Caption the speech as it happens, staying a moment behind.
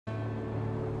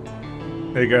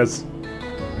Hey guys,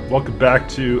 welcome back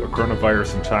to A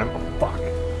Coronavirus in Time. Oh fuck.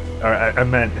 I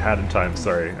meant Had in Time,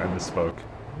 sorry, I misspoke.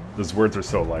 Those words are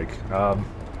so alike.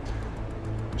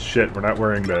 Shit, we're not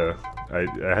wearing the... I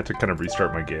had to kind of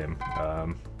restart my game.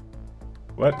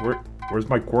 What? Where's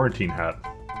my quarantine hat?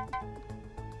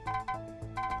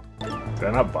 Did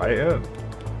I not buy it yet?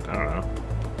 I don't know.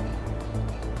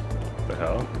 What the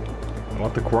hell? I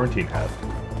want the quarantine hat.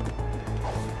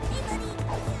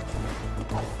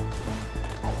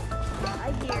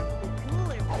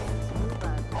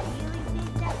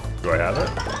 Do I have it?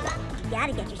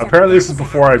 Apparently this is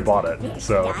before I bought it,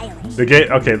 so the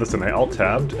game. Okay, listen, I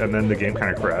alt-tabbed and then the game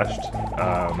kind of crashed.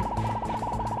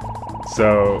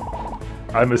 So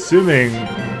I'm assuming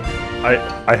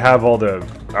I have all the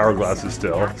hourglasses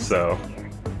still. So,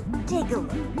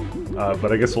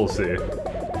 but I guess we'll see.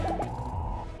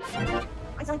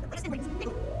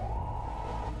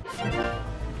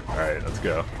 All right, let's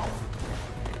go.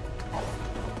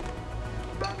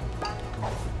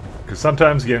 Because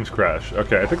sometimes games crash.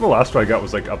 Okay, I think the last one I got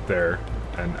was like up there,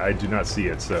 and I do not see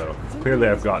it, so clearly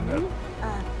I've gotten it.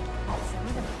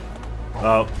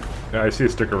 Well, yeah, I see a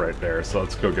sticker right there, so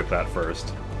let's go get that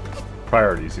first.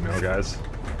 Priorities, you know, guys.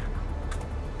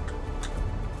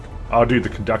 Oh, dude, the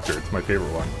conductor. It's my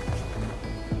favorite one.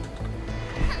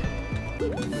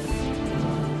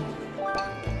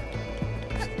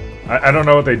 I don't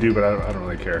know what they do, but I don't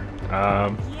really care.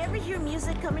 Do you ever hear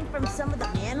music coming from some of the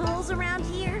manholes around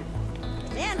here?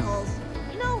 Manholes?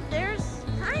 You know, there's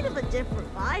kind of a different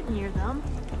vibe near them.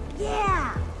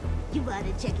 Yeah! You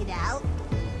wanna check it out?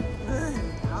 Ugh,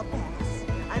 I'll pass.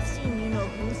 I've seen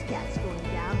you-know-whose cats going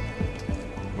down.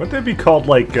 Wouldn't they be called,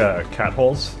 like, cat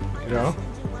holes? You know?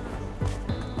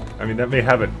 I mean, that may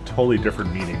have a totally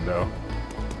different meaning, though.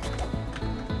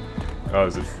 Oh,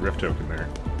 there's a rift token there.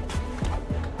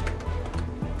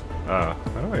 How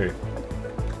do I...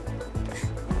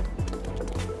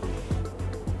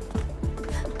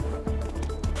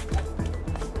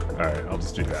 Alright, I'll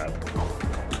just do that.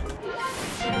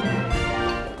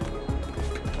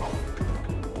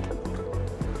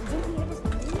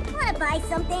 Wanna buy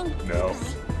something? No.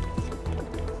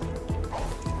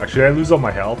 Actually, I lose all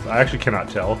my health. I actually cannot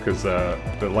tell, because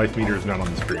the life meter is not on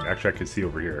the screen. Actually, I can see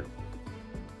over here.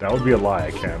 That would be a lie,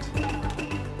 I can't.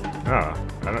 Ah,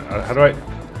 how do I...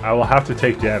 I will have to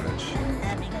take damage.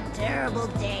 Having a terrible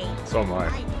day. So am I.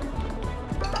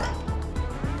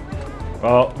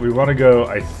 Well, we want to go,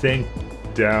 I think,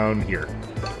 down here.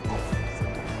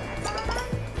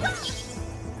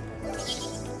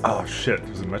 Oh shit,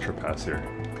 there's a Metro Pass here.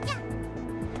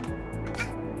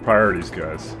 Priorities,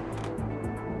 guys.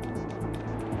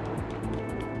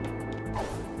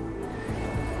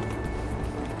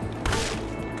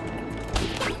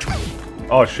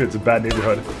 Oh shit, it's a bad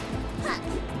neighborhood.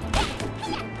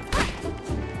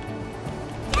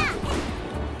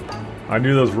 I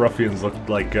knew those ruffians looked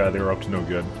like they were up to no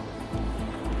good.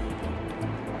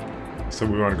 So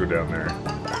we want to go down there.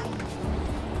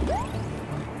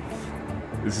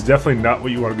 This is definitely not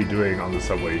what you want to be doing on the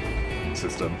subway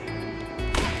system.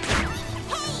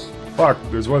 Fuck,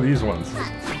 there's one of these ones.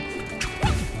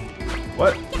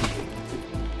 What?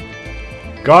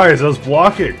 Guys, I was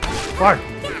blocking! Fuck!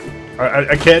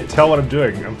 I can't tell what I'm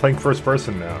doing. I'm playing first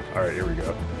person now. Alright, here we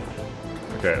go.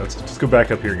 Okay, let's just go back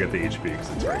up here and get the HP, because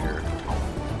it's right here.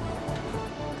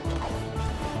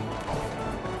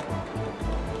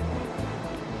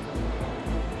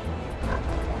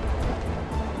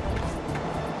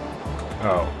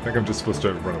 Oh, I think I'm just supposed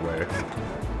to run away.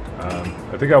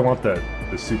 I think I want the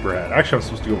super hat. Actually, I'm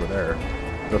supposed to go over there.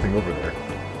 Nothing over there.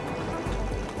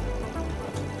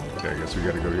 Okay, I guess we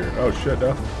gotta go here. Oh shit,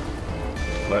 no.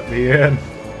 Let me in.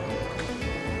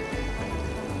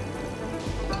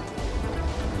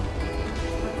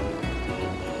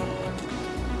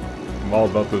 I'm all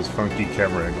about those funky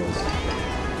camera angles.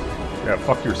 Yeah,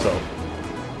 fuck yourself.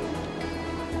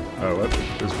 Oh, what?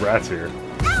 There's rats here.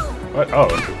 What? Oh,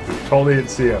 totally didn't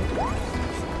see him.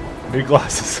 New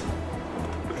glasses.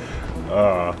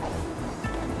 I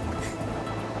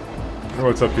wonder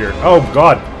what's up here. Oh,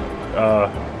 God!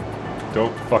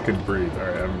 Don't fucking breathe.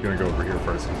 Alright, I'm gonna go over here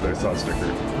first because I saw a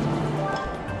sticker.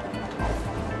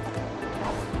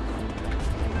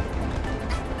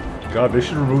 God, they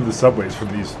should remove the subways from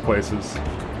these places.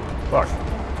 Fuck.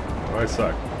 Oh, I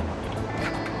suck.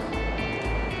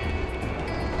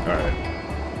 Alright.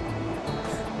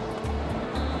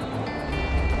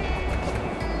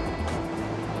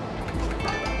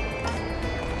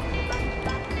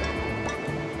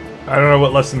 I don't know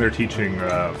what lesson they're teaching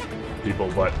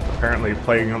people, but apparently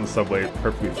playing on the subway is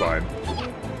perfectly fine.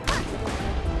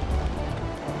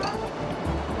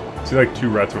 see like 2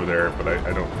 rats over there, but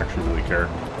I don't actually really care.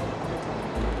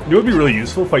 It would be really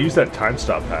useful if I used that time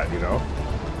stop pad, you know?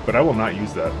 But I will not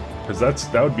use that, because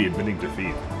that would be admitting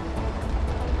defeat.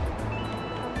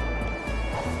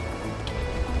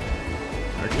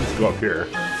 I can just go up here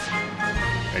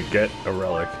and get a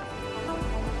relic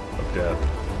of death.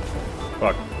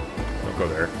 Fuck. Don't go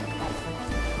there.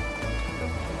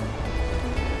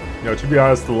 You know, to be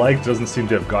honest, the lag doesn't seem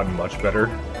to have gotten much better.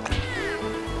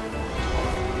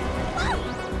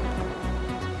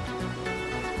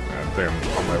 I think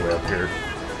I'm on my way up here.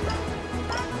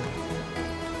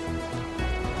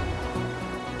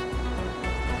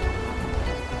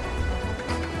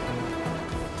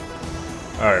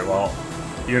 Alright, well,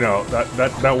 you know,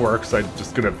 that works. I'm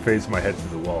just gonna phase my head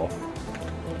through the wall.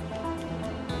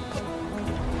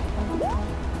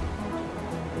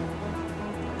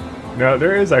 No,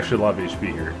 there is actually a lot of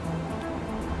HP here.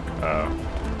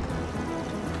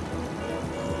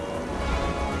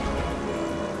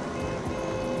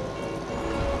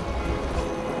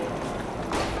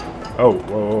 Oh,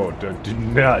 whoa, do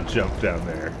not jump down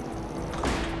there.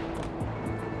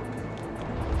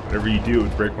 Whatever you do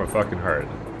would break my fucking heart.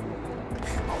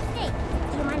 Hey,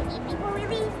 do you want to eat before we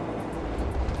leave?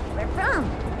 Where from?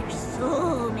 There's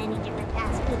so many different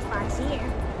fast food spots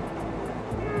here.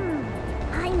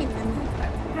 I'm in the mood for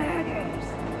burgers.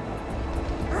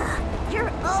 Ugh,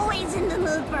 you're always in the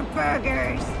mood for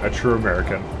burgers. A true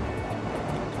American.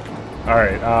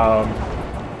 Alright,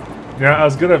 yeah, I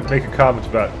was gonna make a comment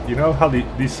about, you know, how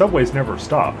these subways never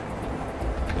stop.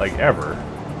 Like, ever.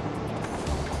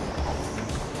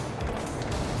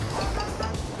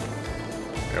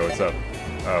 Hey, what's up?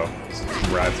 Oh,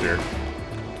 some rats here.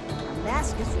 A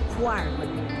mask is required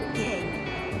when you're in the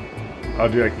game. Oh,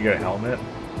 dude, I can get a helmet?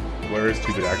 Where is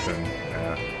stupid action?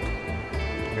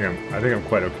 Yeah. I think I'm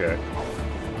quite okay.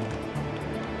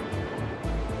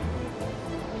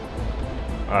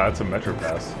 That's a Metro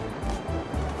Pass.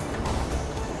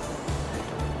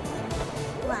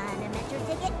 Want a metro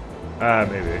ticket?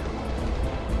 Maybe.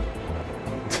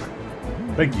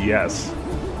 I think yes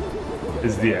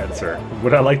is the answer.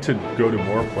 Would I like to go to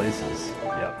more places?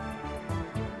 Yep.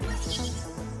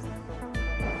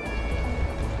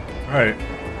 Alright.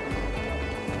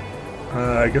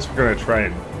 I guess we're gonna try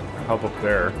and hop up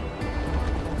there.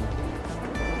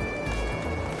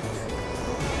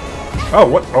 Oh,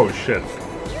 what? Oh, shit.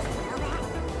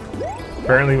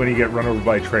 Apparently when you get run over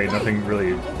by a train, nothing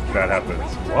really bad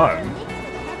happens. One.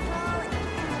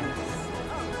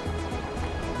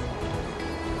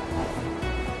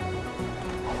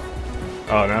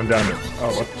 Oh, now I'm down to...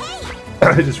 Oh, what?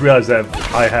 I just realized that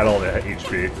I had all the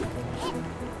HP.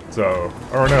 So...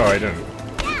 Oh, no, I didn't.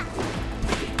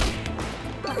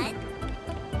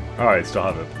 Oh, I still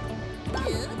have it.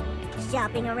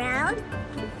 Shopping around?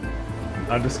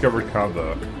 Undiscovered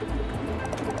combo.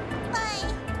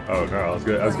 Oh no, I was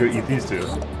gonna eat these two.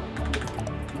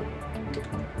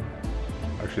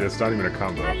 Actually, that's not even a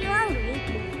combo. Are you hungry?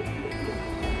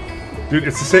 Dude,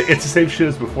 it's the same shit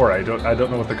as before. I don't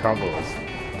know what the combo is.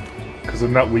 Cause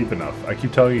I'm not weep enough. I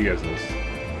keep telling you guys this.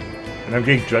 And I'm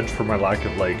getting judged for my lack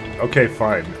of like, okay,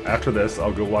 fine. After this,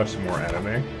 I'll go watch some more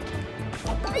anime.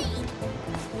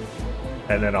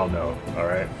 And then I'll know,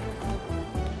 alright?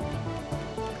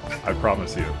 I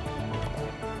promise you.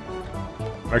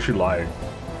 I'm actually lying.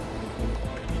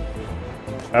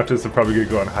 After this, I'm probably gonna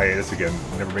go on hiatus again,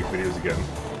 and never make videos again.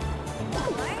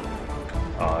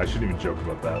 Oh, I shouldn't even joke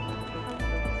about that.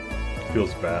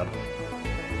 Feels bad.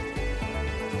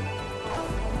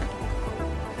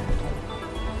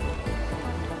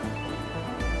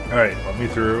 Alright, let me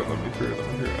through.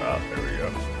 Ah, there we go.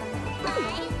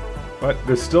 What?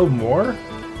 There's still more?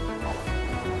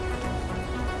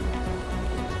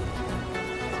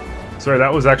 Sorry,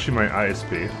 that was actually my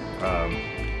ISP.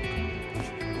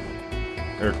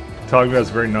 They're telling me I was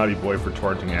a very naughty boy for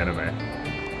torrenting anime.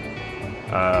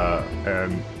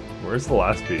 And where's the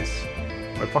last piece?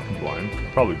 Am I fucking blind?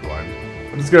 I'm probably blind.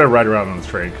 I'm just gonna ride around on this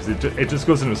train, because it just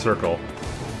goes in a circle.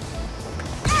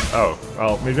 Oh,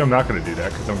 well, maybe I'm not gonna do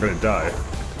that, because I'm gonna die.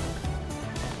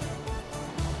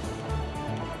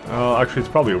 Oh, actually, it's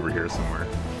probably over here somewhere.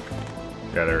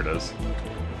 Yeah, there it is.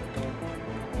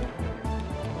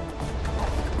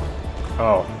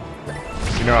 Oh.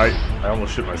 You know, I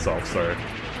almost shit myself, sorry.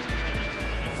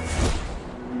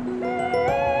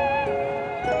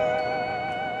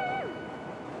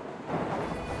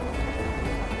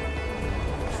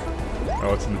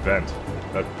 Oh, it's in the vent.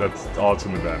 That's all it's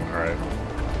in the vent, alright.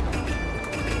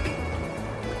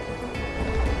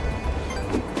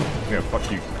 Yeah, fuck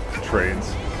you,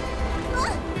 trains.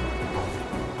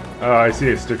 Oh, I see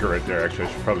a sticker right there, actually,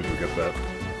 I should probably go get that.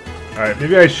 Alright,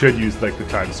 maybe I should use like the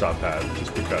time stop pad,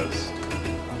 just because.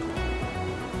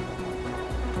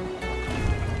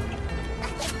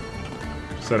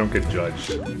 So I don't get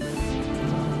judged.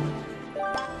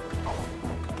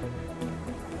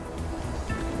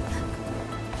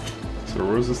 So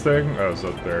where was this thing? Oh, it's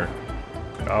up there.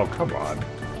 Oh, come on.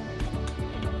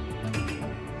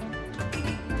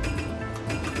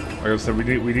 Like I said, we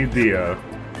need the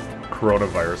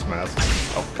coronavirus mask.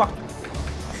 Oh fuck.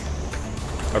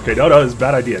 Okay, no, it's a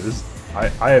bad idea.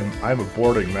 I'm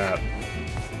aborting that.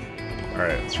 All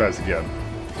right, let's try this again.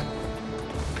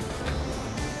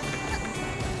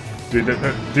 Dude,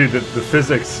 the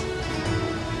physics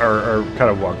are kind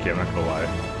of wonky. I'm not gonna lie.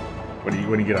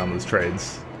 When you get on those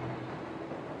trains,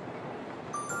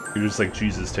 you're just like,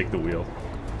 Jesus, take the wheel.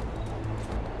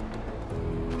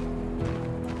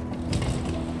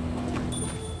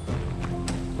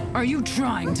 Are you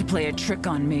trying to play a trick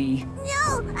on me?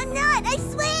 No, I'm not, I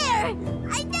swear!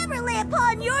 I never lay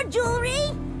upon your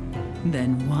jewelry!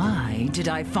 Then why did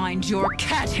I find your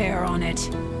cat hair on it?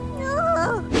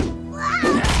 No.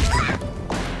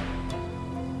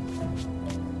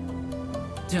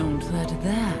 Don't let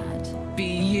that be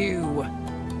you.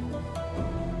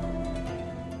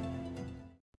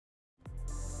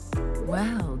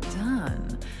 Well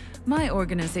done. My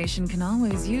organization can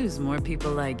always use more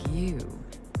people like you.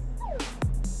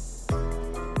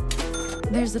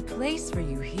 There's a place for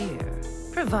you here,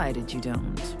 provided you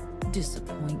don't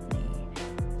disappoint me.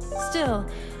 Still,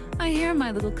 I hear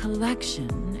my little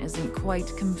collection isn't quite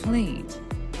complete,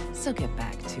 so get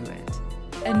back to it.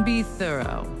 And be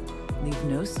thorough. Leave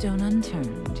no stone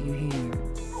unturned, you hear?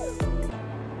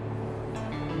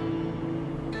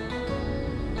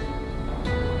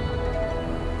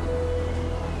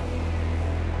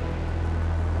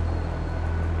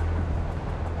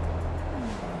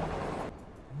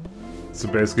 So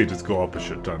basically just go up a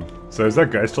shit ton. So is that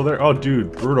guy still there? Oh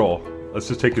dude, brutal. Let's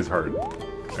just take his heart.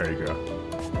 There you go.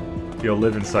 He'll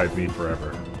live inside me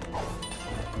forever.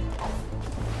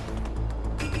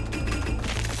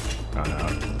 Oh no,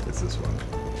 it's this one.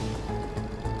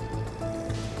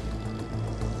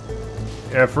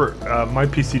 Yeah, for my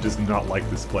PC does not like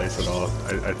this place at all,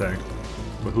 I think.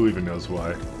 But who even knows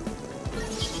why.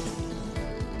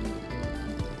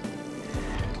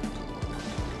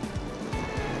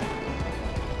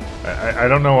 I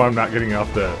don't know why I'm not getting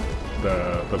off the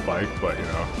bike, but you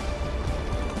know.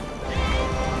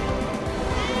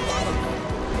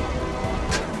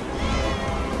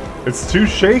 It's too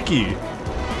shaky!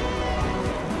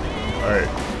 Alright.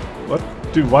 What?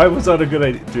 Dude, why was that a good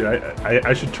idea? Dude,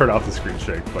 I should turn off the screen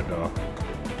shake, but no.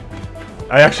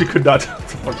 I actually could not tell what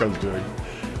the fuck I was doing.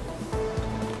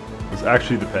 It was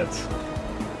actually the pets.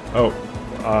 Oh,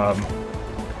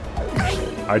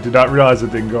 I did not realize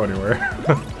it didn't go anywhere.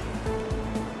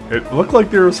 It looked like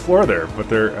there was floor there, but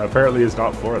there apparently is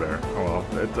not floor there. Oh well,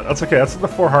 that's okay. That's what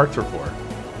the 4 hearts are for,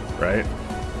 right?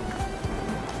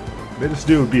 They just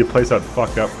knew it would be a place I'd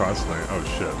fuck up constantly. Oh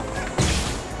shit.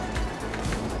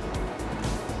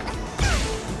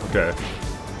 Okay.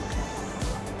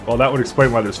 Well, that would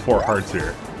explain why there's 4 hearts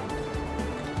here.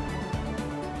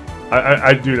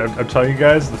 Dude, I'm telling you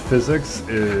guys, the physics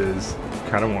is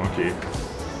kind of wonky.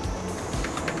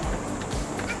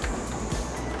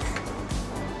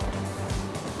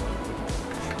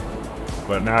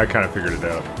 But now I kind of figured it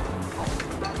out.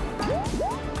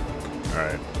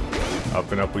 Alright. Up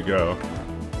and up we go.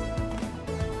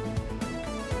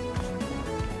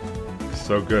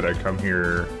 So good, I come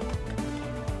here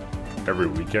every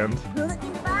weekend.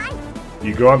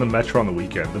 You go on the Metro on the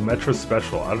weekend. The Metro's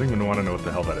special. I don't even want to know what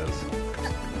the hell that is.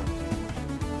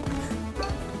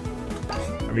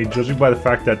 I mean, judging by the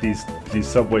fact that these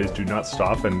subways do not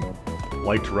stop and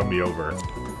like to run me over,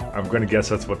 I'm gonna guess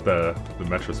that's what the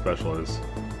Metro special is.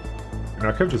 You know,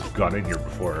 I could have just gone in here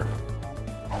before.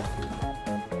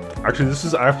 Actually, this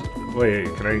is wait,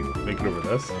 can I make it over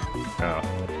this? No.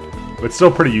 But it's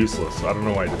still pretty useless, so I don't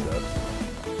know why I did that.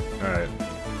 Alright.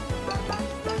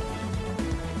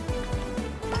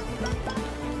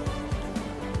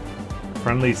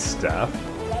 Friendly staff?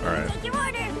 Alright.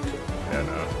 Yeah,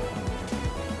 no.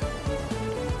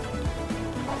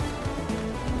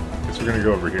 Guess we're gonna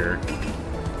go over here.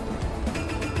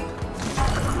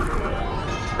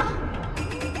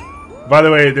 By the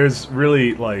way, there's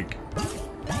really, like...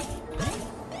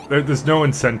 There's no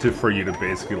incentive for you to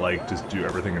basically, like, just do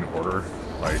everything in order,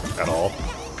 like, at all.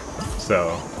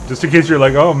 So, just in case you're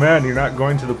like, oh man, you're not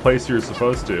going to the place you're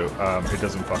supposed to, it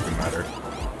doesn't fucking matter.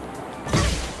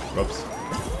 Whoops.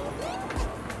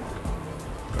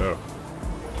 Oh.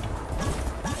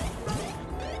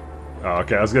 Oh,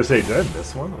 okay, I was gonna say, did I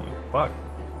miss one? Holy fuck.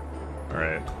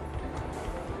 Alright.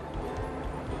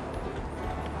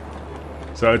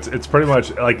 So it's pretty much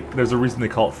like there's a reason they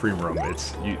call it free roam.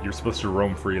 It's you're supposed to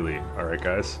roam freely. All right,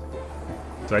 guys.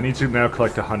 So I need to now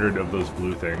collect 100 of those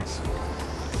blue things.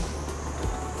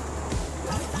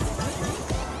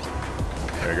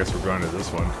 Okay, I guess we're going to this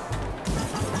one.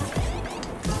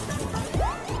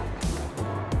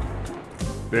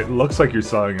 It looks like you're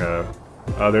selling a.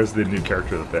 Oh, there's the new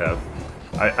character that they have.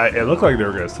 It looked like they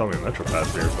were gonna sell me a Metro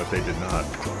Pass here, but they did not.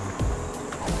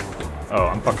 Oh,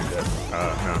 I'm fucking dead. No,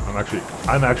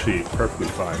 I'm actually perfectly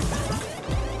fine.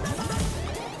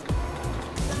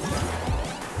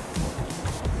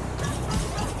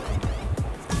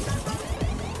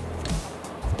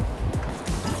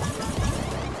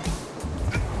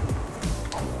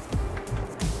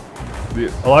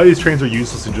 A lot of these trains are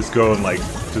useless and just go in like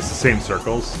just the same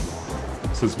circles.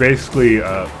 So it's basically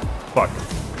fuck.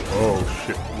 Oh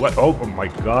shit. What? Oh my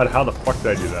god, how the fuck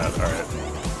did I do that? Alright.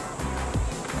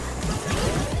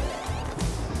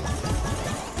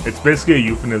 It's basically a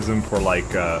euphemism for like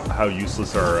how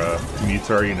useless our commutes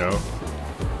are, you know?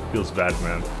 Feels bad,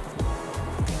 man.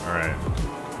 Alright.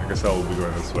 I guess I will be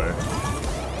going this way.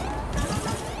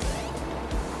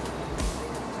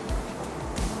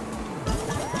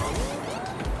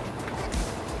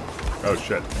 Oh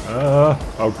shit.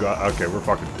 Oh god. Okay, we're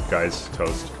fucking guys.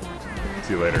 Toast.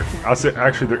 See you later. I'll say,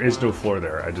 actually, there is no floor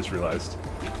there. I just realized.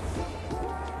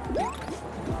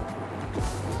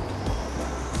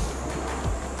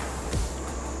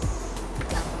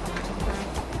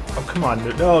 Oh, come on.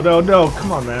 No.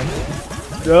 Come on, man.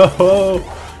 No.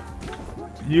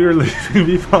 You're leaving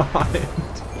me behind.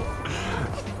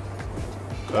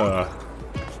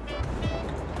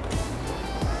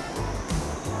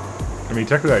 I mean,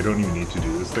 technically I don't even need to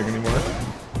do this thing anymore.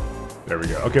 There we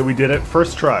go. Okay, we did it.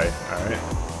 First try. Alright.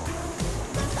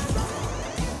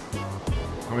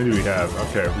 How many do we have?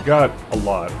 Okay, we got a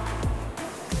lot.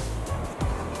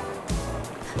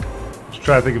 Just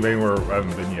try to think of anywhere I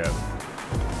haven't been yet.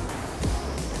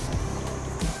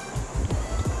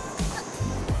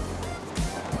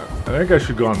 I think I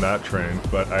should go on that train,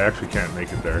 but I actually can't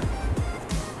make it there.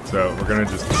 So we're gonna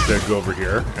just instead go over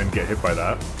here and get hit by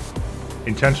that.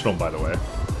 Intentional, by the way.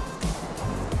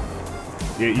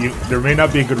 There may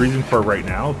not be a good reason for it right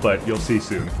now, but you'll see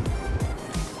soon.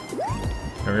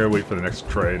 I'm gonna wait for the next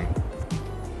train.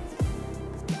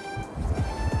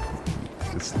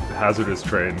 This hazardous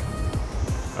train.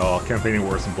 Oh, can't be any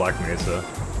worse than Black Mesa.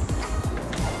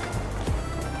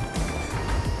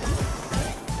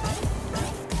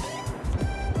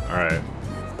 Alright.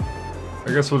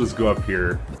 I guess we'll just go up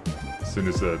here as soon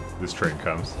as this train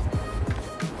comes.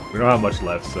 We don't have much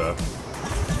left, so...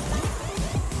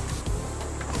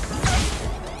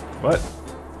 What?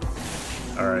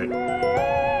 Alright.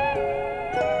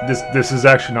 This is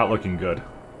actually not looking good.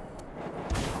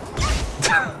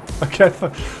 Okay,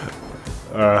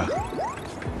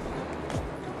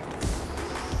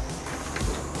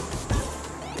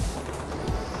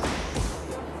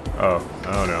 Oh,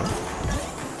 I don't know.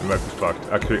 We might be fucked.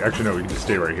 Actually no, we can just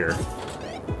stay right here.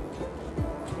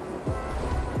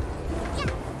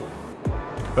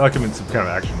 I feel like I'm in some kind of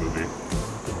action movie.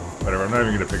 Whatever, I'm not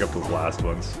even gonna pick up those last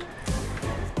ones.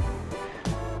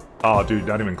 Oh, dude,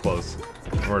 not even close.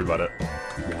 Don't worry about it.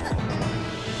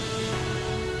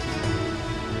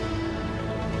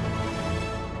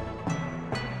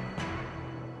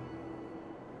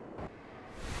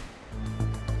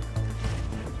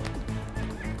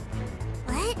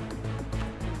 What?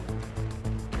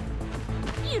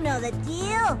 You know the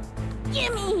deal.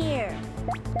 Gimme here.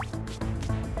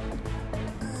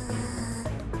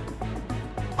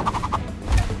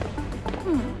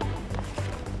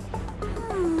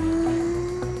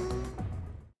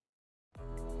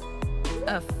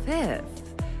 A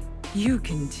fifth? You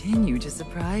continue to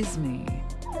surprise me.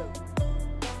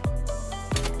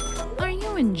 Are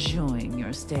you enjoying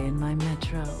your stay in my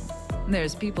metro?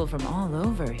 There's people from all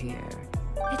over here.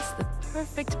 It's the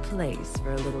perfect place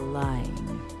for a little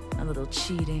lying, a little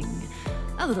cheating,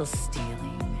 a little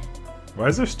stealing. Why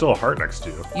is there still a heart next to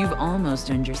you? You've almost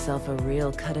earned yourself a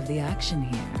real cut of the action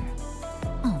here.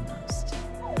 Almost.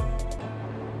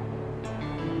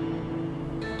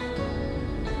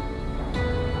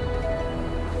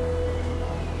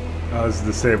 Oh, this is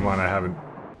the same one I haven't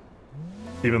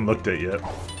even looked at yet.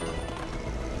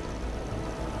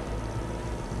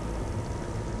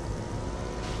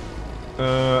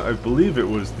 I believe it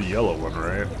was the yellow one,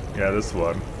 right? Yeah, this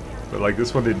one. But like,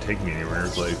 this one didn't take me anywhere.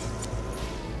 It's like...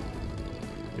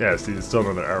 Yeah, see, there's still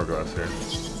another hourglass here.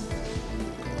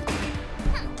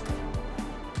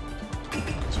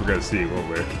 So we're gonna see, won't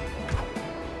we?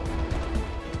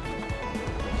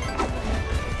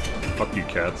 Fuck you,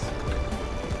 cats.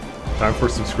 Time for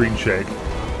some screen shake.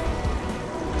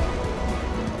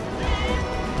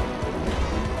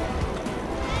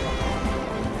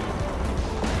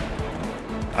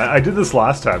 I did this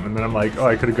last time, and then I'm like, oh,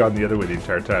 I could have gone the other way the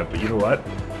entire time. But you know what?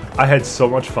 I had so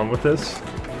much fun with this.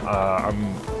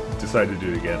 I'm decided to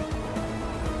do it again.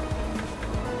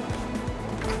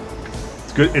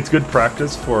 It's good. It's good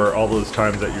practice for all those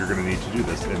times that you're going to need to do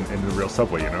this in the real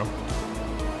subway. You know.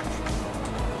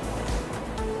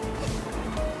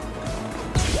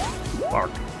 Fuck.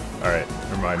 All right.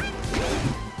 Never mind.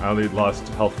 I only lost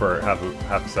health for half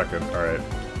a second. All right.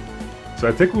 So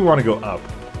I think we want to go up.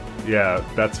 Yeah,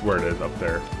 that's where it is, up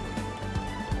there.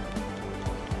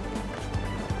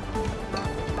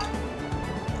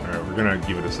 Alright, we're gonna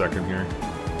give it a second here.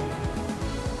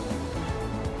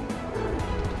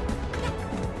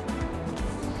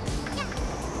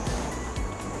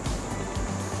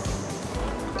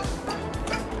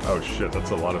 Oh shit,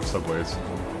 that's a lot of subways.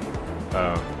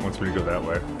 Wants me to go that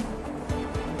way.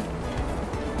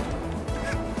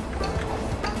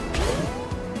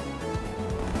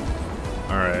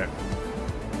 Alright.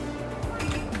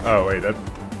 Oh wait, that...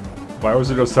 Why was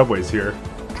there no subways here?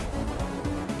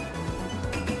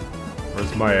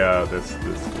 Where's my, this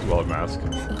wallet mask?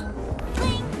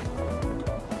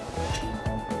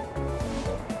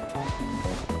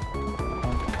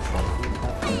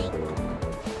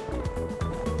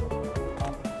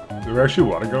 Do we actually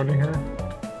want to go in here?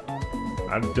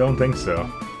 I don't think so.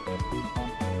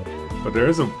 But there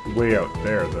is a way out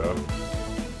there, though.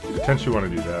 Potentially want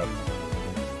to do that.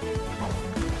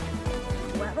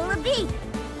 What will it be?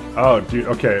 Oh, dude,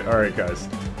 okay, alright, guys.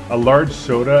 A large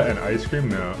soda and ice cream?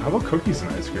 No. How about cookies and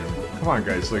ice cream? Come on,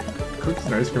 guys, like, cookies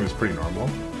and ice cream is pretty normal.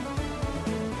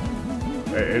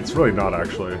 It's really not,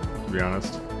 actually, to be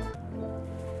honest.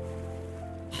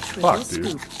 Fuck,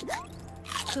 dude.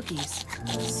 Cookies.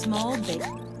 Small bake.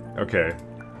 Okay.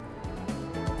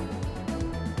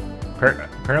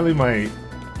 Apparently my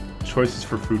choices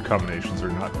for food combinations are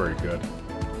not very good.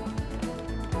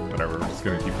 Whatever, we're just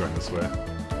gonna keep going this way.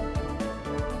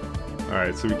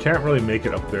 Alright, so we can't really make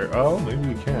it up there. Oh,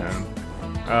 maybe we can.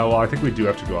 Well, I think we do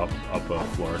have to go up a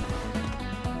floor.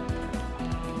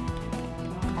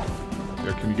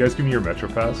 Yeah, can you guys give me your Metro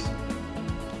Pass?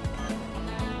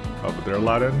 Oh, but they're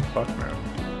allowed in? Fuck, man.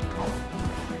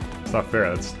 It's not fair,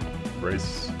 that's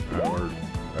race, or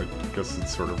I guess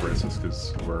it's sort of racist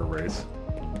because we're a race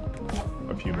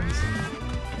of humans.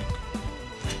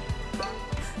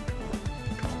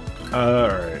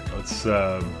 Alright, let's,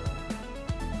 sure.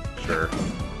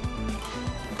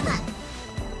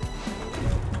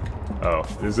 Oh,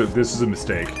 this is a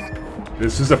mistake.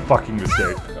 This is a fucking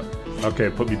mistake. Okay,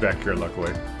 put me back here,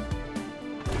 luckily.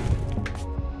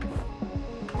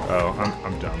 Oh,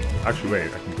 I'm dumb. Actually,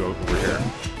 wait, I can go over here.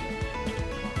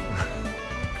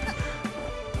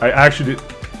 I actually did...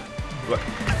 What?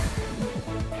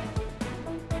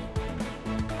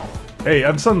 Hey,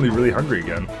 I'm suddenly really hungry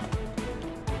again.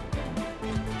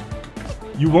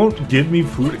 You won't give me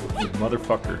food, you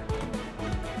motherfucker.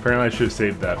 Apparently I should have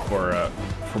saved that for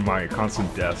my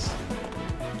constant deaths.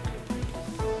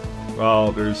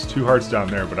 Well, there's 2 hearts down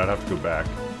there, but I'd have to go back.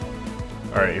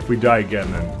 Alright, if we die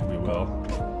again, then we will.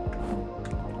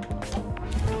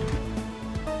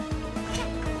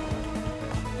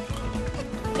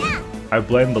 I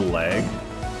blame the lag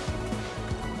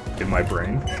in my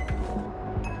brain.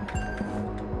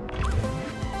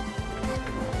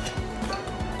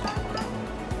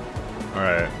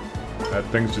 Alright. That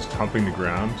thing's just humping the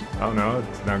ground. Oh no,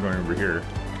 it's now going over here.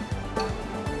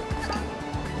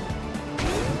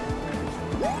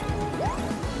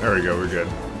 There we go, we're good.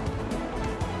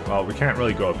 Well, we can't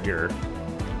really go up here.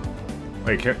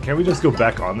 Wait, can't we just go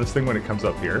back on this thing when it comes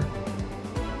up here?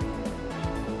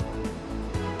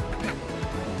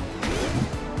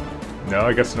 No,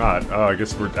 I guess not. Oh, I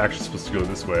guess we're actually supposed to go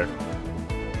this way.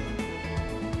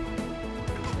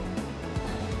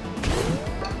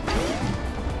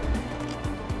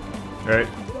 Alright,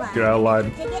 get out of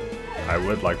line. I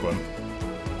would like one.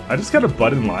 I just got a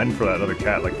butt in line for that other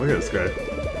cat. Like, look at this guy.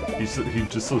 He's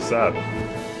just so sad.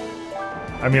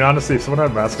 I mean, honestly, if someone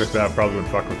had a mask like that, I probably would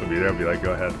fuck with me. I'd be like,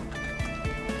 go ahead.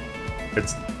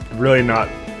 It's really not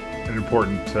an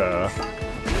important,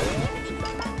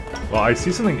 Well, I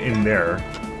see something in there.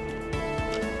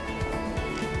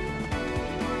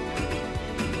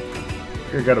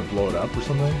 I gotta blow it up or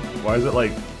something? Why does it,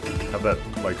 like, have that,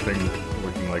 like, thing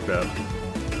looking like that?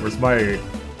 Where's my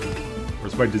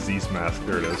disease mask?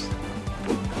 There it is.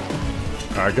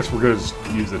 I guess we're gonna just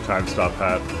use the time stop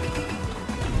hat.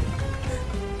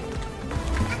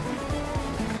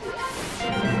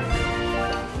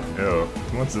 Ew,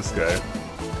 what's this guy?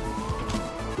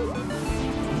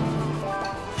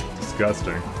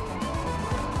 Disgusting.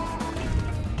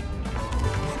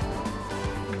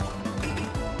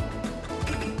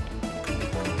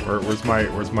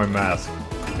 Where's my mask?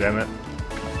 Damn it.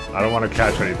 I don't want to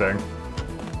catch anything.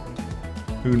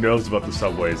 Who knows about the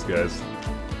subways, guys?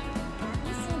 Have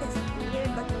you seen this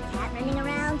weird-looking cat running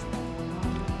around?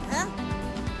 Huh?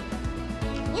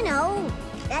 You know,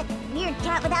 that weird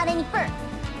cat without any fur.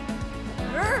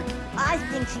 Her? I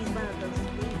think she's one of those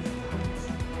sleaze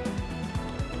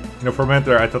cats. You know, for a minute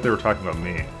there, I thought they were talking about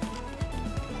me.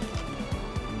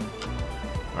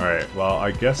 Alright, well,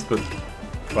 I guess the...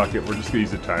 Fuck it, we're just gonna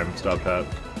use the time stop hat.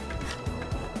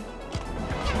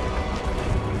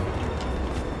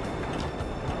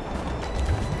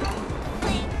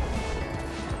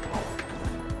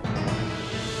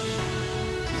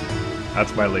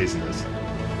 That's my laziness.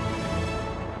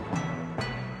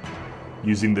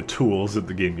 Using the tools that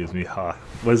the game gives me. Ha.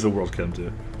 What does the world come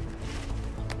to?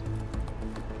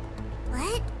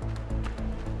 What?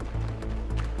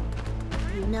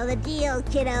 You know the deal,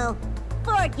 kiddo.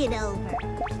 Fork it over.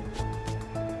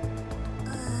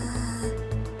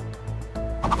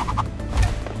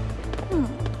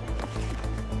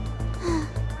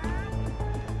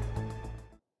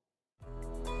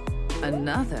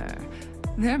 Another?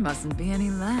 There mustn't be any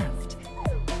left.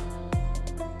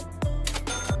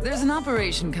 There's an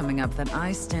operation coming up that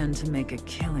I stand to make a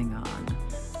killing on.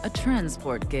 A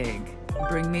transport gig.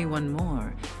 Bring me one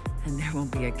more, and there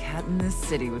won't be a cat in this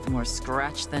city with more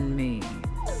scratch than me.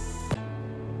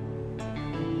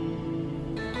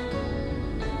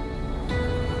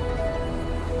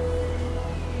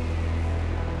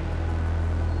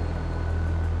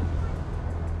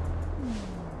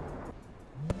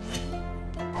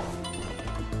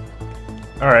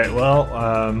 Alright, well,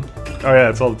 oh yeah,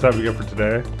 that's all the time we got for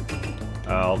today.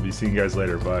 I'll be seeing you guys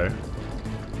later. Bye.